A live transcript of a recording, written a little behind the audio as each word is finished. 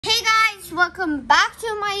guys, welcome back to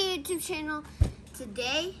my YouTube channel.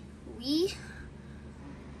 Today we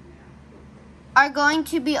are going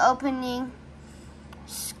to be opening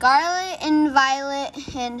Scarlet and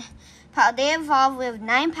Violet and how they evolve. We have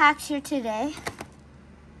 9 packs here today.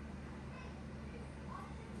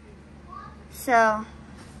 So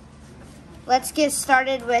let's get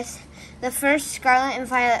started with the first Scarlet and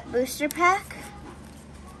Violet booster pack.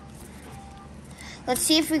 Let's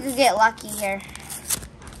see if we could get lucky here.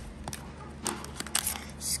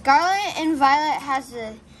 Scarlet and Violet has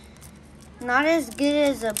not as good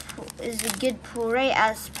as a good pull rate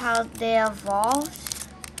as how they evolved,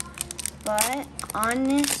 but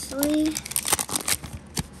honestly,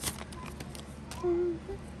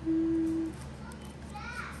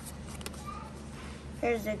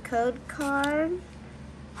 here's a code card.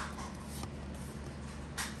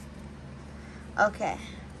 Okay,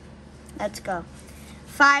 let's go.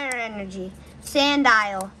 Fire Energy,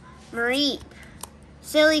 Sandile, Mareep,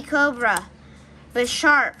 Silly Cobra,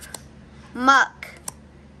 Bisharp, Muck,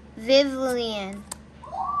 Vivillon,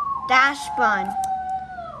 Dashbun,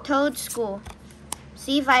 Toadschool,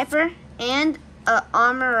 Sea Viper, and a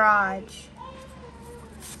Amarage.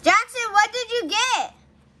 Jackson, what did you get?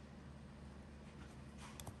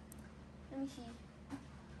 Let me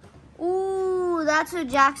see. Ooh, that's what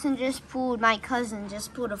Jackson just pulled. My cousin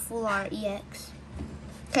just pulled a full art EX.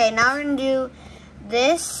 Okay, now we're gonna do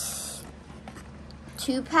this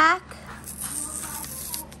 2-pack.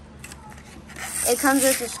 It comes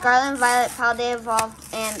with the Scarlet and Violet how they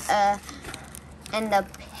evolved and the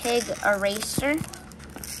Pig Eraser.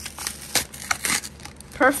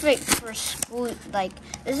 Perfect for school, like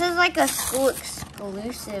this is like a school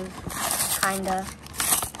exclusive kinda,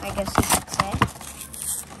 I guess you could say.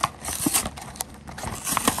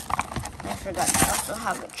 I forgot to also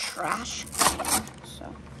have a trash can,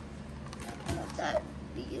 so let that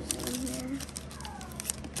be in here.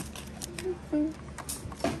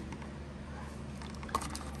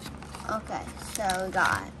 Okay, so we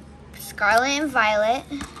got Scarlet and Violet,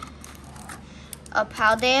 of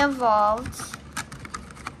how they evolved,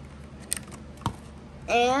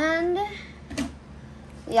 and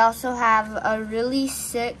we also have a really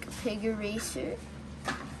sick Pig Eraser,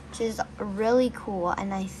 which is really cool,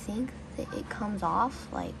 and I think that it comes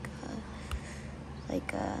off like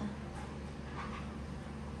a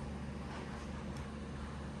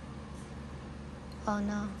oh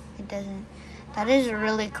no, it doesn't. That is a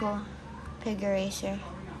really cool Pig Eraser.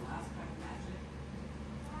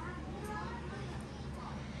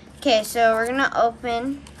 Okay, so we're gonna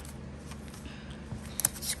open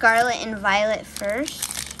Scarlet and Violet first.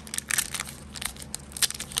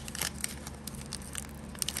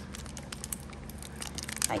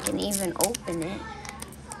 If I can even open it.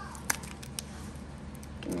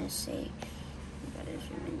 Goodness sake. You gotta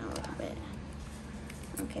zoom in a little bit.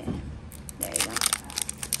 Okay, there you go.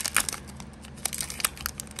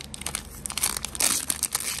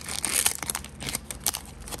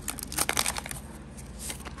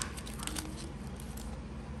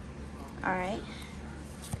 All right.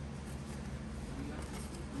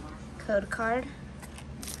 Code card.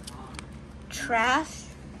 Trash.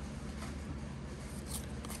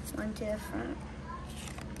 One to the front.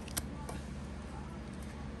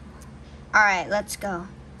 All right, let's go.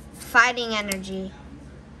 Fighting Energy.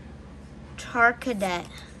 Charcadet.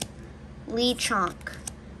 Lechonk.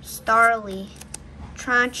 Starly.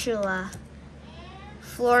 Tarantula.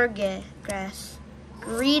 Florges.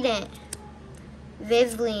 Greedent.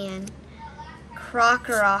 Vivillon.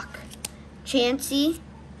 Krokorok, Chansey,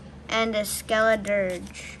 and a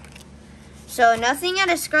Skeledirge. So nothing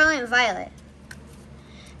out of Scarlet and Violet.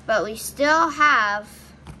 But we still have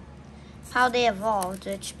how they evolved,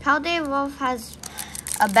 which how they evolved has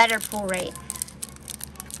a better pull rate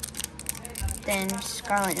than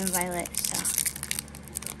Scarlet and Violet. So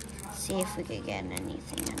let's see if we could get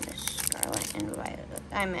anything in the Scarlet and Violet.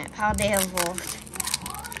 I meant how they evolved.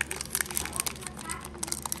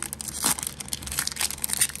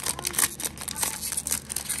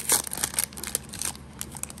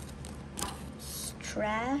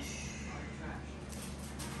 Trash.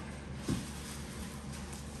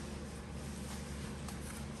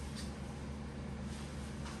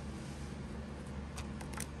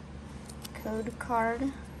 Code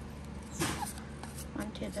card.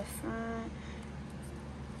 Onto the front.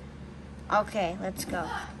 Okay, let's go.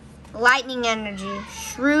 Lightning Energy.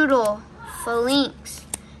 Shroodle. Phalanx.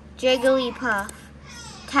 Jigglypuff.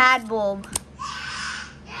 Tadbulb.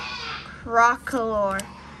 Crocolore.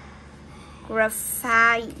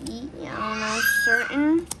 Graphite, I don't know,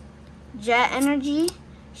 certain. Jet Energy,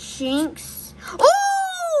 Shinx.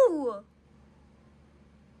 Ooh!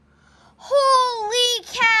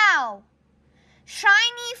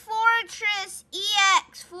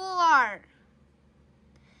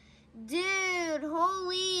 Dude,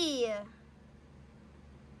 holy.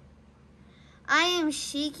 I am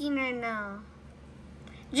shaking right now.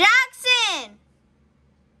 Jackson!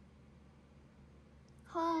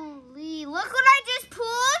 Holy, look what I just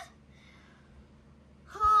pulled.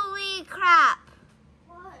 Holy crap.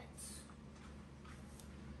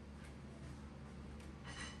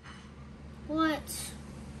 What?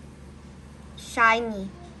 Shiny.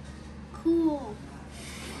 Cool.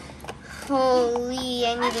 Holy,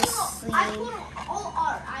 I need to sleep. I pulled all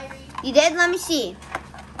art, Irie. You did? Let me see.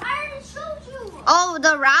 I already showed you. Oh,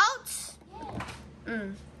 the routes?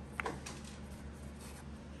 Yeah.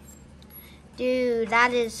 Dude,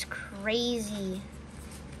 that is crazy.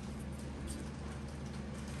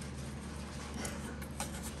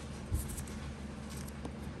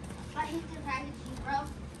 I hate the packaging, bro.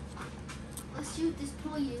 Let's see what this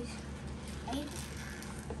toy is.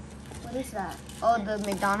 What is that? Oh, the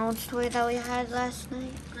McDonald's toy that we had last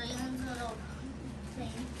night? Graydon's little thing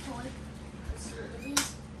toy. Let's see what it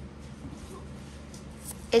is.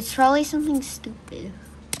 It's probably something stupid.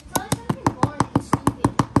 Probably something boring and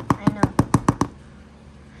stupid. I know.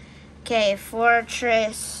 Okay,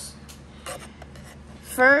 Fortress.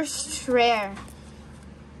 First rare.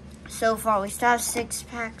 So far, we still have 6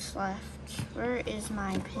 packs left. Where is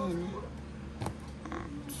my pin?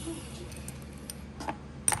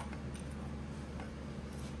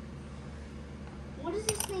 What does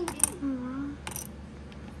this thing do?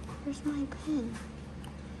 Where's my pin?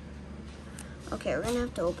 Okay, we're gonna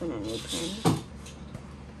have to open a new pin.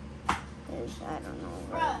 Because I don't know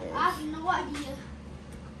Bro, what it I is. have no idea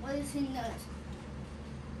what this thing does.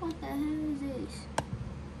 What the hell is this?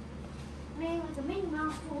 Man, like a Minnie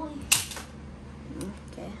Mouse toy.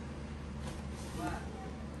 Okay.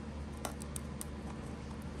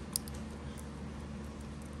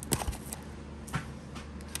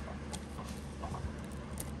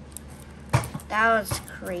 That was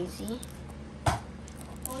crazy.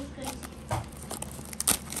 Always crazy.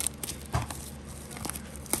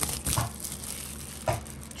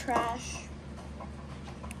 Trash.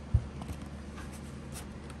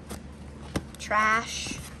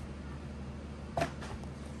 Trash.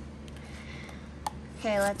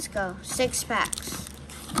 Okay, let's go. 6 packs.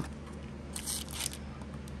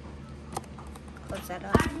 Close that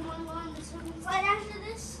up. Everyone on this one inside after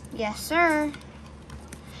this? Yes, sir.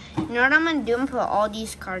 You know what I'm going to do? I'm going to put all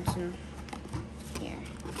these cards in here.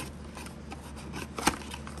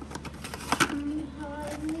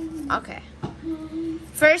 Okay.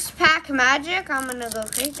 First pack magic. I'm going to go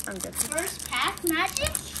crazy. I'm joking. First pack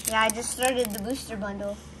magic? Yeah, I just started the booster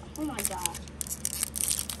bundle. Oh my god.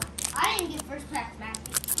 I didn't get first pack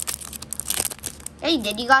magic. Yeah, you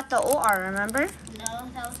did. You got the OR, remember? No,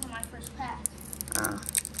 that was my first pack. Oh.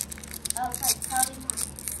 That was like probably my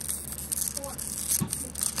fourth.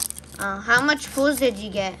 How much pulls did you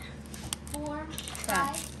get? 4, Yeah.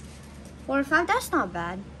 5, 4 or 5? That's not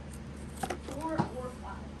bad. 4 or 5.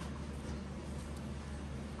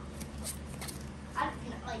 I don't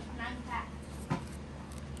know, like 9 packs.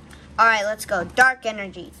 Alright, let's go. Dark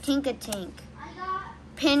Energy, Tinka-Tink, I got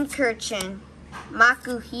Pincurchin,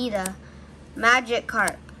 Makuhita,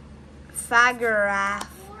 Magikarp, Fagarath,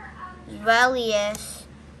 4 out of Velius,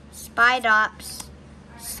 Spidops,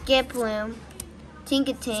 Skiploom,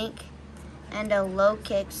 Tinka-Tink, and a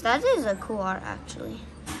Lokix. That is a cool art, actually.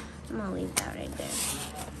 I'm going to leave that right there.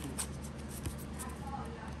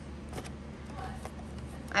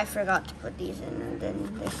 I forgot to put these in, and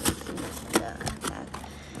then this is the pack.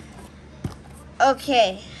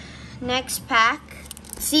 Okay, next pack.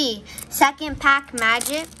 See, second pack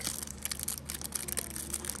magic.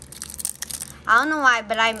 I don't know why,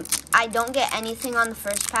 but I don't get anything on the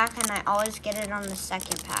first pack, and I always get it on the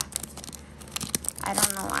second pack. I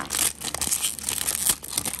don't know why.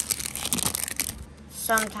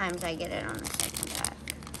 Sometimes I get it on the second pack.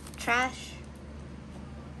 Trash.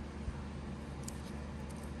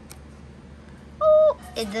 Oh,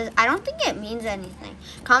 it does. I don't think it means anything.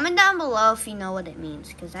 Comment down below if you know what it means,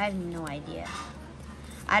 because I have no idea.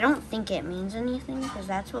 I don't think it means anything, because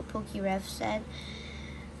that's what PokeRev said.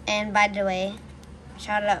 And by the way,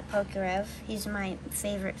 shout out PokeRev. He's my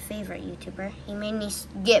favorite YouTuber. He made me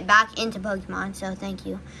get back into Pokemon, so thank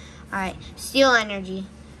you. Alright, Steel Energy,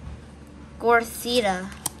 Gorthita,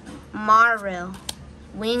 Maril,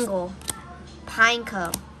 Wingull,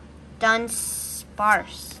 Pineco,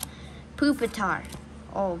 Dunsparce, Pupitar.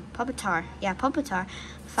 Oh, Pupitar. Yeah, Pupitar.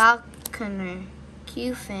 Falconer,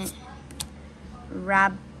 Cufant,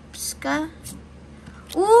 Rabska.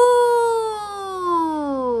 Ooh!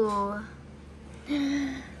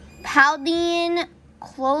 Paldean,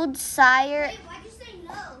 Clodsire, Wait, why'd you say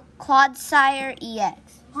no? Clodsire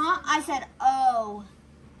EX. Huh? I said, oh.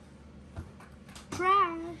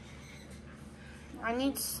 Trash. I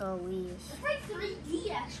need sleeves. It's like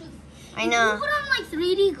 3D actually. I know. If you put on like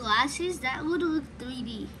 3D glasses, that would look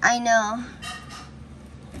 3D. I know.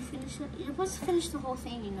 You're supposed to finish the whole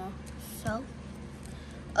thing, you know. So?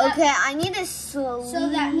 Okay, I need a sleeve. So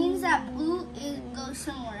that means that blue goes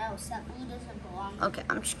somewhere else. That blue doesn't belong. Okay,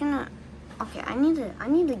 I'm just gonna. Okay, I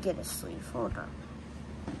need to get a sleeve. Hold up.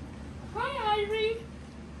 Hi, Ivory.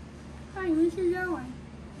 Hi, where's you going?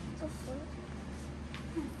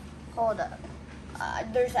 Hold up.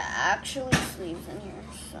 There's actually sleeves in here,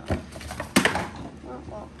 so.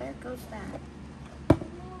 Well, there goes that.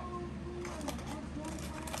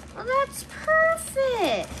 Well, that's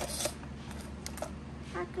perfect.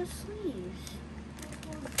 Pack of sleeves.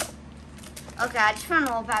 Okay, I just found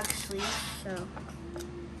a whole pack of sleeves, so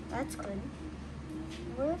that's good.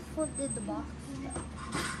 Where the fuck did the box go?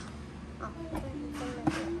 Oh.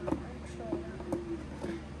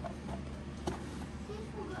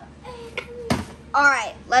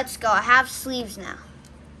 Alright, let's go. I have sleeves now.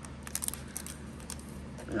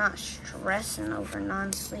 I'm not stressing over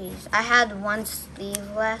non-sleeves. I had one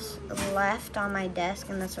sleeve left on my desk,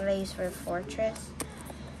 and that's what I use for a fortress.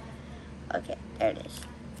 Okay, there it is.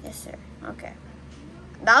 Yes, sir. Okay.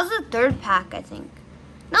 That was the third pack, I think.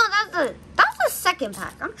 No, that was the second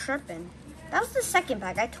pack. I'm tripping. That was the second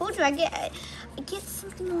pack. I told you I get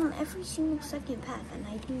something on every single second pack, and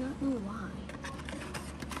I do not know why.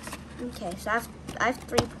 Okay, so I have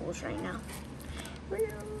 3 pulls right now.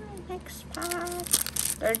 Next pack.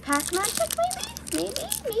 Third pack magic, maybe,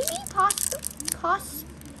 possibly.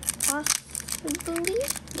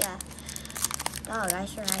 Yeah. Dog, I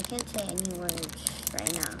swear I can't say any words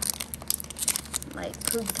right now. Like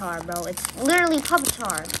Pupitar, bro. It's literally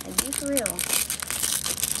Pupitar. Like, be for real.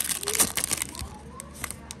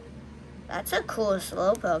 That's a cool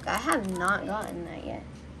Slowpoke. I have not gotten that yet.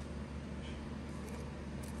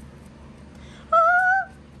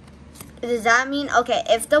 Does that mean, okay,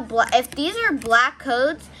 if these are black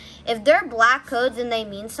codes, if they're black codes and they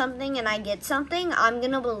mean something and I get something, I'm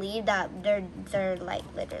going to believe that they're like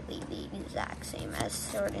literally the exact same as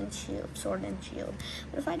Sword and Shield.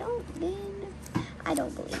 But if I don't, then I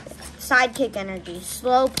don't believe it. Sidekick Energy,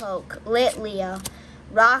 Slowpoke, Litleo,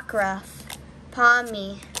 Rockruff,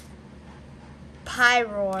 Palmy,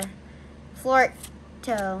 Pyroar,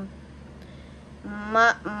 Florto,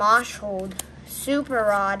 Moshhold, Super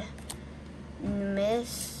Rod,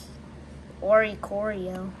 Miss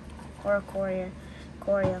Oricorio.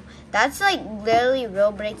 That's like literally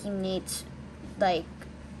real breaking Nate's like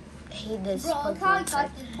hate this Pokemon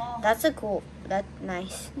set. That's a cool, that's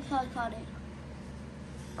nice. Look how I caught it.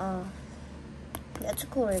 Oh. That's a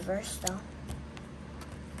cool reverse though.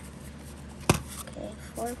 Okay,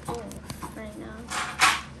 4 pulls right now.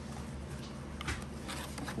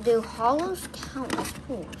 Do hollows count as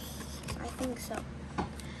pulls? I think so.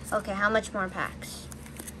 Okay, how much more packs?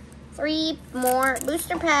 3 more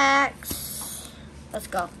booster packs. Let's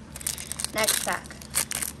go. Next pack.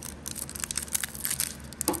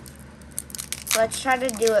 Let's try to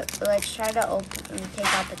do it. Let's try to open and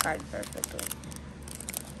take out the card perfectly.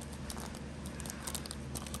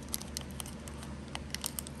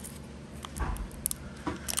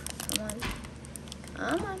 Come on.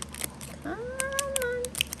 Come on. Come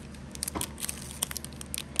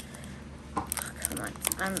on. Come on.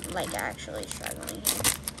 I'm like actually struggling here.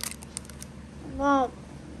 Well,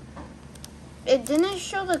 it didn't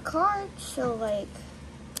show the cards, so like,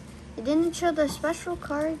 it didn't show the special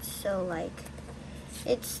cards, so like,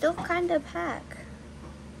 it's still kind of pack.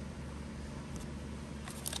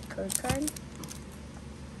 Code card?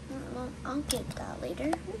 Well, I'll get that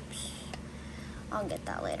later. Oops. I'll get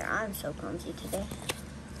that later. I'm so clumsy today.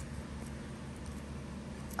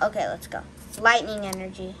 Okay, let's go. Lightning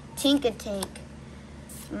Energy, Tinkatank,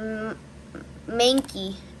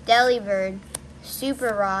 Mankey, Delibird,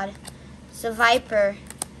 Super Rod, Seviper,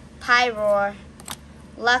 Pyroar,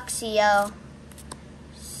 Luxio,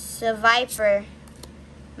 Seviper,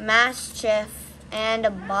 Mastiff, and a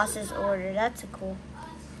Boss's Order. That's a cool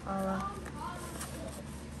hollow.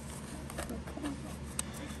 Okay.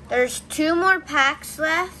 There's 2 more packs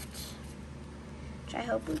left, which I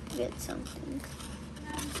hope we can get something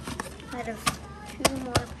out of 2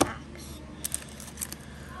 more packs.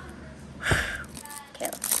 Okay,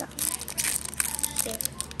 let's go. See.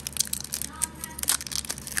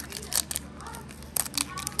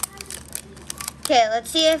 Okay,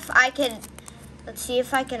 let's see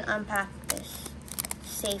if I can unpack this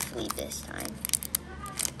safely this time.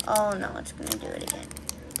 Oh no, it's gonna do it again.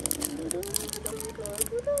 Maybe not.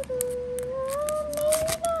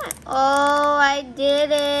 not. Oh, I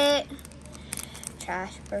did it.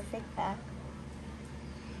 Trash, perfect pack.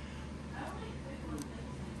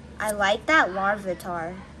 I like that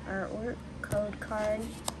Larvitar artwork code card.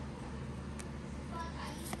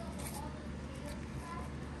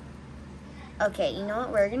 Okay, you know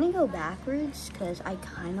what? We're gonna go backwards because I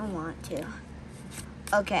kind of want to.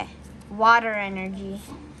 Okay, Water Energy,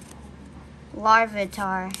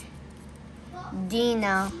 Larvitar,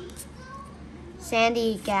 Dino,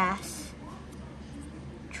 Sandy Gas,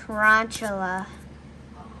 Tarantula,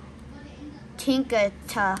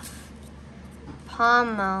 Tinkatuff,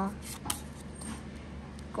 Pomo,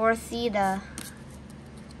 Gorthita,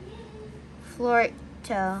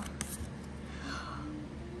 Florto.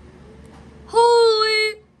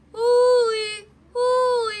 Holy,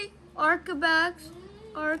 Arcabax,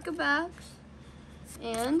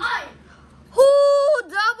 and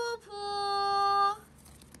double pull.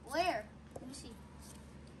 Where? Let me see.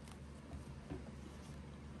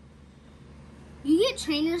 You get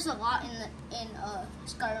trainers a lot in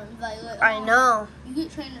Scarlet and Violet. I know. You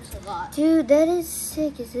get trainers a lot. Dude, that is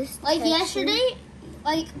sick. Is this like Texas? Yesterday?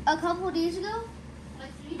 Like a couple of days ago?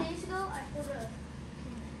 Like 3 days ago? I pulled a...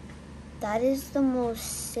 That is the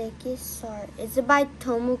most sickest art. Is it by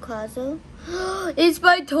Tomokazu? It's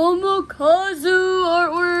by Tomokazu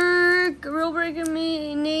artwork. Real breaking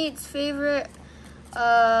me Nate's favorite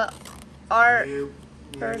art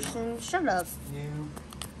person. Shut up.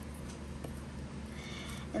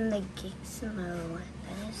 And the Gizmo.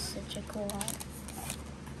 That is such a cool art.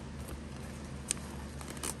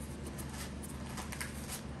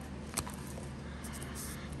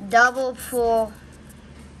 Double pull.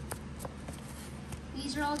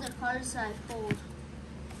 These are all the cards that I pulled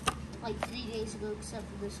like 3 days ago, except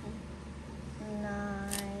for this one.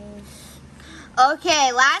 Nice.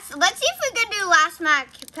 Okay, let's see if we can do last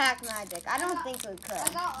pack magic. I don't think we could. I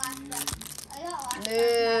got last pack.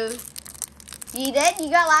 No. You did? You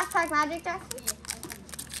got last pack magic, Jackson?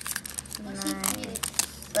 Yeah.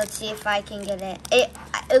 Nice. Let's see if I can get it.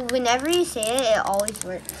 Whenever you say it, it always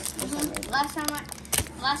works. For some reason.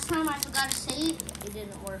 Last time I forgot to say it, it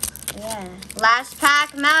didn't work. Yeah. Last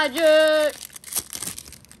pack magic.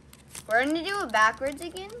 We're gonna do it backwards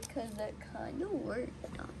again because that kind of worked.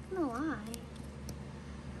 Not gonna lie.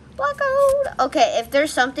 Black code. Okay, if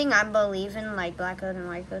there's something I believe in, like black code and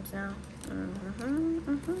white codes now.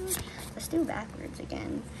 Let's do backwards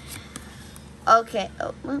again. Okay.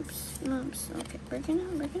 Oh, oops. Okay, we're gonna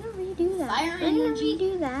redo that. Fire energy.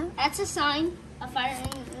 Redo that. That's a sign. A fire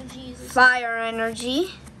energy is a sign. Fire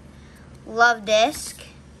energy. Love disc.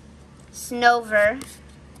 Snover.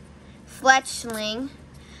 Fletchling.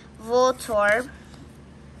 Voltorb.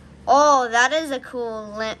 Oh, that is a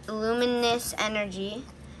cool luminous energy.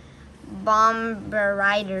 Bomber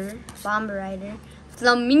Rider.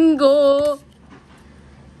 Flamingo.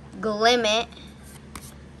 Glimmet.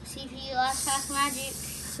 CP last pack magic.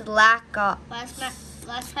 Slack off.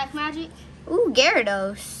 Last pack magic. Ooh,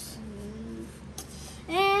 Gyarados.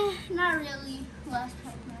 Not really. Last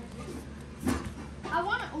pack magic.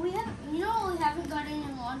 You know what we haven't gotten in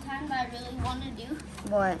a long time that I really want to do?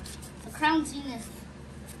 What? The Crown Zenith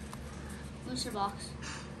booster box.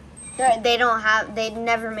 They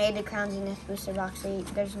never made a Crown Zenith booster box.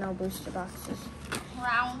 There's no booster boxes.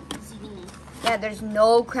 Crown Zenith. Yeah, there's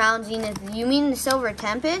no Crown Zenith. You mean the Silver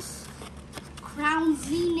Tempest? Crown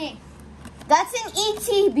Zenith. That's an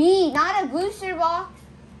ETB, not a booster box.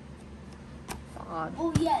 God.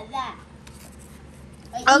 Oh yeah, that.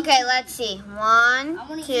 Okay, let's see.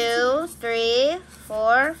 1, 2, 3,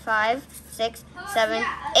 4, 5, 6, 7, 8.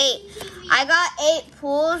 I got 8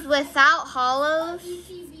 pulls without hollows.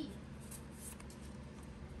 ETB.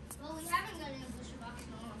 Well, we haven't gotten a booster box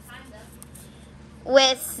in a long time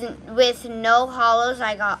though. With no hollows,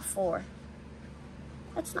 I got 4.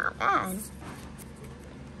 That's not bad.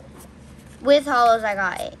 With hollows, I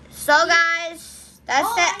got 8. So guys,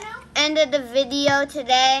 that's the end of the video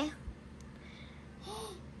today.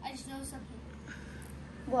 I just know something.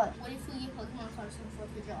 What? What if we get Pokemon cards on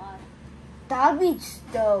 4th of July? That'd be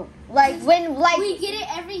dope. We get it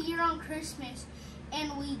every year on Christmas,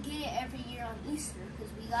 and we get it every year on Easter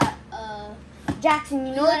because we got Jackson,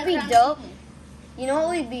 you know what would be dope? You know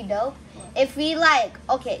what would be dope? If we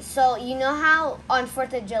okay, so you know how on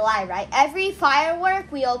 4th of July, right? Every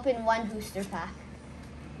firework, we open 1 booster pack.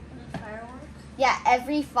 Fireworks? Yeah,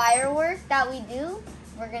 every firework that we do,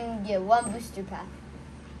 we're going to get 1 booster pack.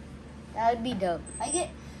 That would be dope.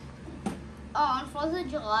 On 4th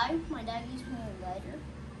of July, my dad gives me a lighter,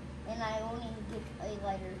 and I only get a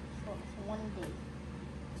lighter for 1 day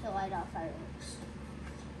to light out fireworks.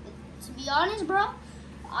 To be honest, bro,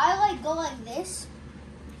 I go like this,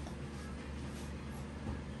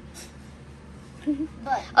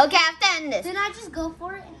 But Okay, I have to end this. then I just go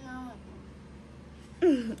for it and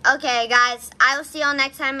Okay, guys, I will see y'all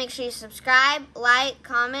next time. Make sure you subscribe, like,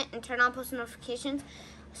 comment, and turn on post notifications.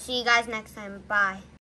 See you guys next time. Bye.